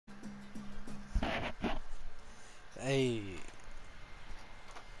Hey,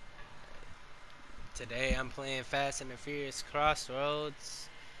 today I'm playing Fast and the Furious Crossroads.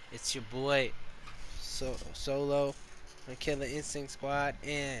 It's your boy Solo from Killer Instinct Squad,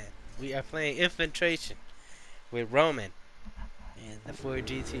 and we are playing Infiltration with Roman and the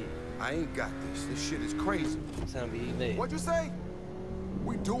 4GT. I ain't got this. This shit is crazy. It's gonna be lit. What'd you say?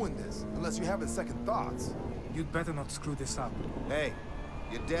 We doing this, unless you having second thoughts. You'd better not screw this up. Hey,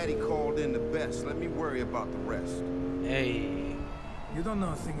 your daddy called in the best. Let me worry about the rest. Hey, You don't know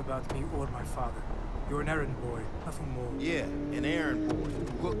a thing about me or my father. You're an errand boy, nothing more. Yeah, an errand boy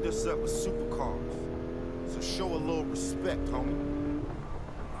who hooked us up with supercars. So show a little respect, homie.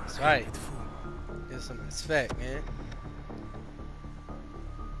 that's right. Get some respect, man.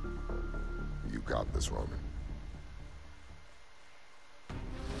 You got this, Roman.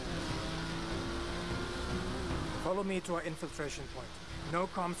 Follow me to our infiltration point. No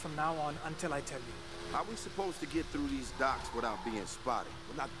comms from now on until I tell you. How we supposed to get through these docks without being spotted?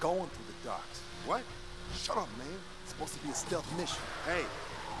 We're not going through the docks. What? Shut up, man. It's supposed to be a stealth mission. Hey,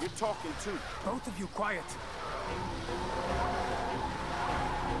 you're talking too. Both of you quiet.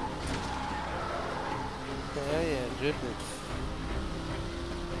 Hell yeah, drifting.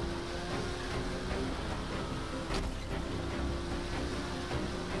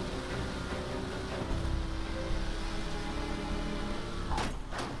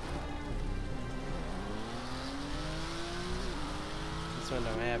 This one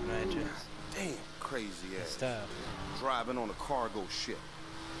don't have nitrous. Damn, crazy ass. Stuff. Driving on a cargo ship.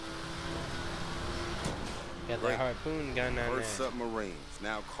 Got Great. that harpoon gun on First there. submarines,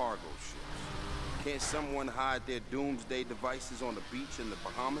 now cargo ships. Can't someone hide their doomsday devices on the beach in the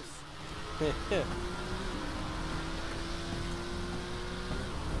Bahamas?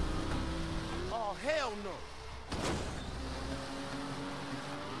 Oh, hell no!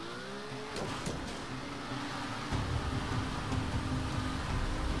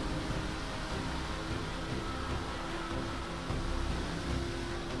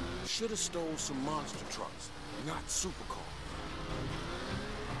 Should have stole some monster trucks, not supercars.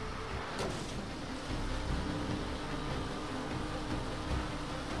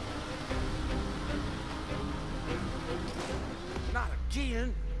 Not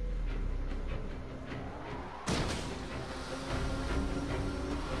again.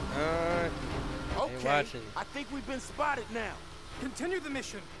 Okay, watching. I think we've been spotted now. Continue the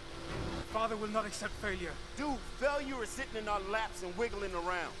mission. Father will not accept failure. Dude, failure is sitting in our laps and wiggling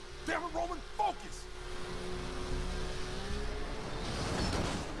around. Damn it, Roman, focus!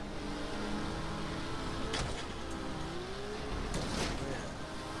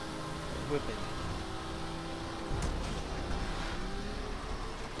 Whipping.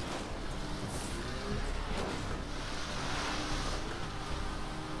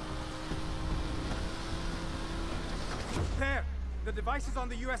 There! The device is on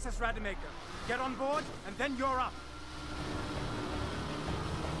the USS Rademacher. Get on board, and then you're up.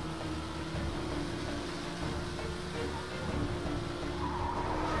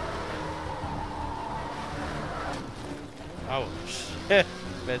 Oh shit!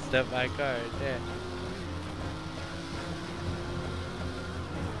 Messed up my car right there.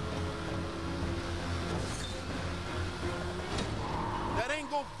 That ain't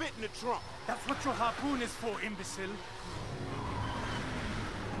gonna fit in the trunk. That's what your harpoon is for, imbecile.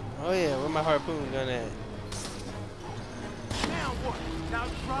 Oh yeah, where my harpoon gun at? Now what? Now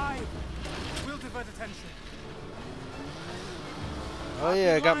drive. We'll divert attention. Oh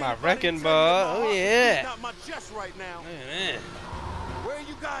yeah, I got my wrecking ball. Oh yeah. Not my chest right now. Man. Where are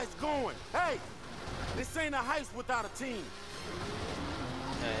you guys going? Hey, this ain't a heist without a team.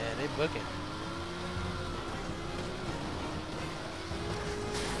 Yeah, they booking.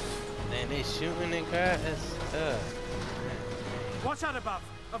 Man, they shooting and crap. That's tough. Watch out above.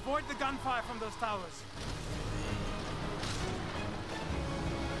 Avoid the gunfire from those towers.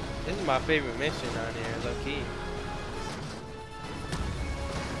 This is my favorite mission on here, low key.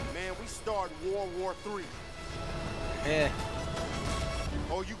 Man, we started World War III. Yeah.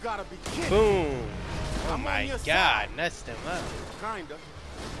 Oh, you gotta be kidding. Boom. Oh I'm on my your god, side. messed them up. Kinda.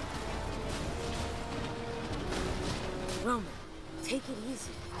 Roman, take it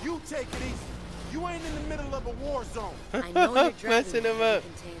easy. You take it easy. You ain't in the middle of a war zone. I know you're driving Messing him the up.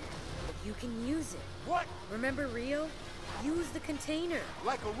 container, but you can use it. What? Remember Rio? Use the container.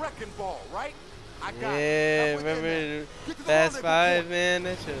 Like a wrecking ball, right? I got Yeah, it. Now, within remember there. Get to the Fast rendezvous 5, point. man?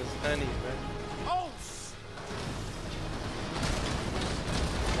 That shit was funny, bro. Oh,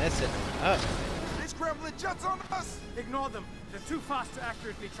 Messing them up. They scrambling jets on us! Ignore them. They're too fast to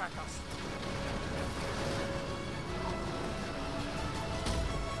accurately track us.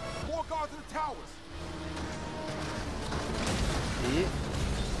 More guards in the towers!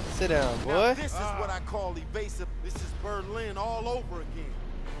 Sit down, Now boy. this is what I call evasive. This is Berlin all over again.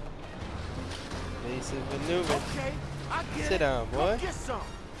 Basic maneuver. Okay, I get Sit it. down, boy. Go get some.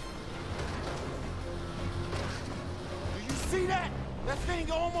 Do you see that? That thing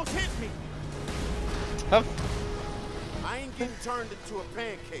almost hit me. Hup. I ain't getting turned into a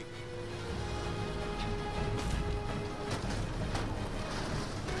pancake.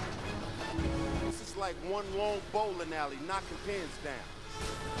 This is like one long bowling alley knocking pins down.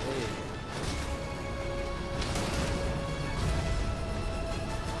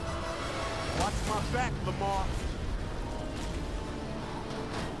 Watch my back, Lamar.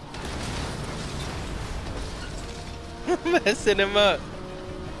 Messing him up.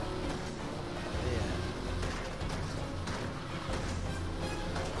 Yeah.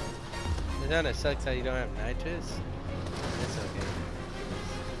 It kinda sucks how you don't have nitrous. It's okay.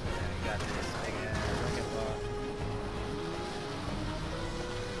 Yeah, I got this. I got rocket ball.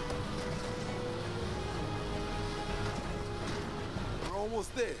 We're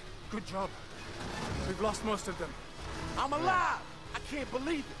almost there. Good job. We've lost most of them. I'm alive. I can't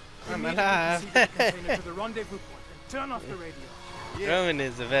believe it. I'm Immediately alive. proceed the container to the rendezvous point and turn off the radio. Roman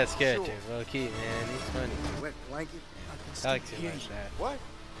is the best character. Sure. Low key, man. He's funny. Wet blanket. I can still Talk too hear much, you. that. What?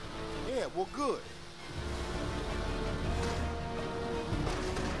 Yeah, well, good.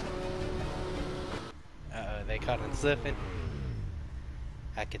 Uh-oh, they caught him slipping.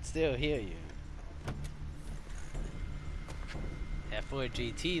 I could still hear you. F4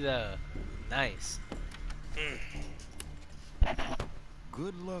 GT though. Nice.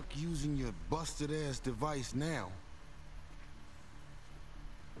 Good luck using your busted-ass device now.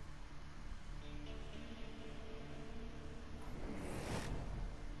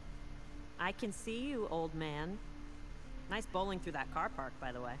 I can see you, old man. Nice bowling through that car park,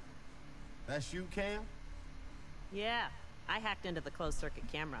 by the way. That's you, Cam? Yeah, I hacked into the closed circuit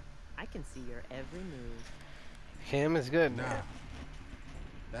camera. I can see your every move. Cam is good Nah. now.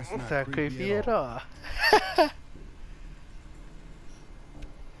 That's Not that creepy at all.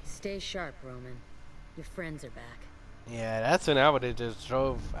 Stay sharp, Roman. Your friends are back. Yeah, that's when I would have just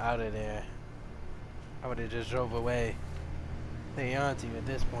drove out of there. I would have just drove away. They on to you at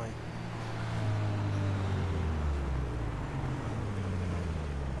this point.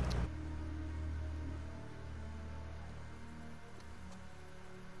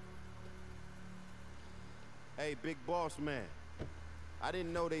 Hey, big boss man. I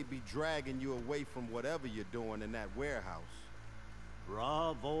didn't know they'd be dragging you away from whatever you're doing in that warehouse.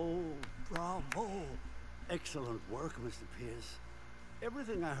 Bravo, bravo. Excellent work, Mr. Pierce.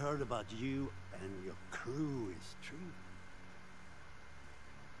 Everything I heard about you and your crew is true.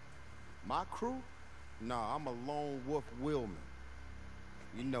 My crew? Nah, I'm a lone wolf Willman.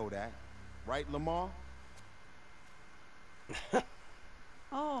 You know that. Right, Lamar?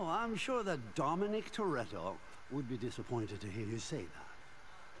 Oh, I'm sure that Dominic Toretto would be disappointed to hear you say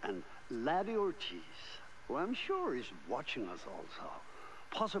that. And Laddie Ortiz, who I'm sure is watching us also.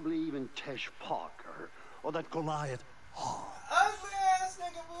 Possibly even Tesh Parker, or that Goliath. Oh, Ugly ass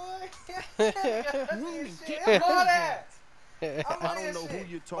nigga, boy. I don't know who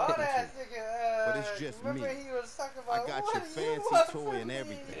you're talking to, but it's just me. I got your fancy toy and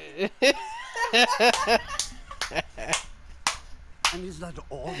everything. and is that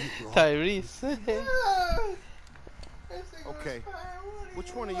all you brought? Tyrese. Okay,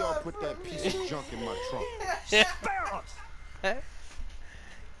 which one of y'all put that piece of junk in my trunk? Spare us!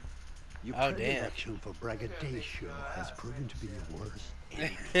 Your Oh, damn. predilection for braggadocio has proven to be your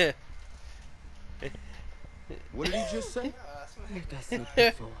worst. What did he just say? Like I said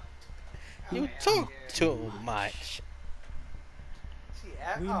before. You talk too much.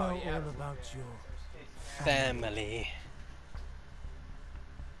 We know all about your Family.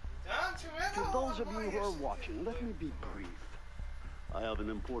 To those of you who are watching, let me be brief. I have an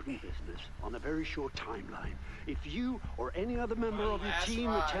important business on a very short timeline. If you or any other member of your team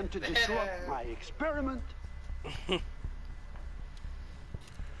attempt to disrupt my experiment,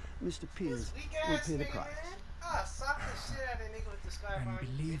 Mr. Pierce will pay the price. and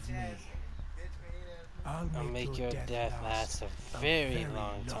believe me, I'll I'll make your death last a very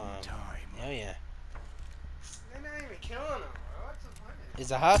long time. Oh yeah. They're not even killing him, bro. What's the point?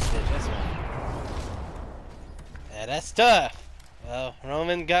 He's a hostage, that's right. Yeah, that's tough. Well,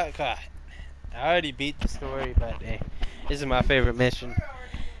 Roman got caught. I already beat the story, but hey, this is my favorite mission.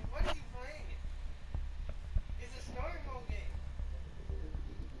 What are you playing? It's a story mode game.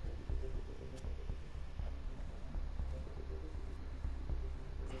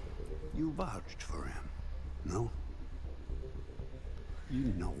 You vouched for him, no?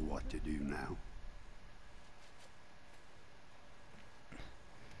 You know what to do now.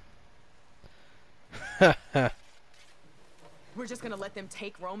 We're just gonna let them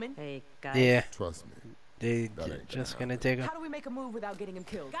take Roman? Hey, guys. Yeah, Trust me. they That ain't just gonna gonna take him. How do we make a move without getting him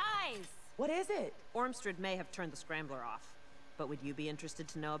killed? Guys! What is it? Ormstrad may have turned the scrambler off, but would you be interested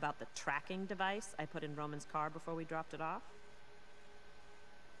to know about the tracking device I put in Roman's car before we dropped it off?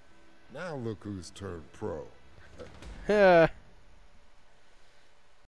 Now look who's turned pro. Yeah.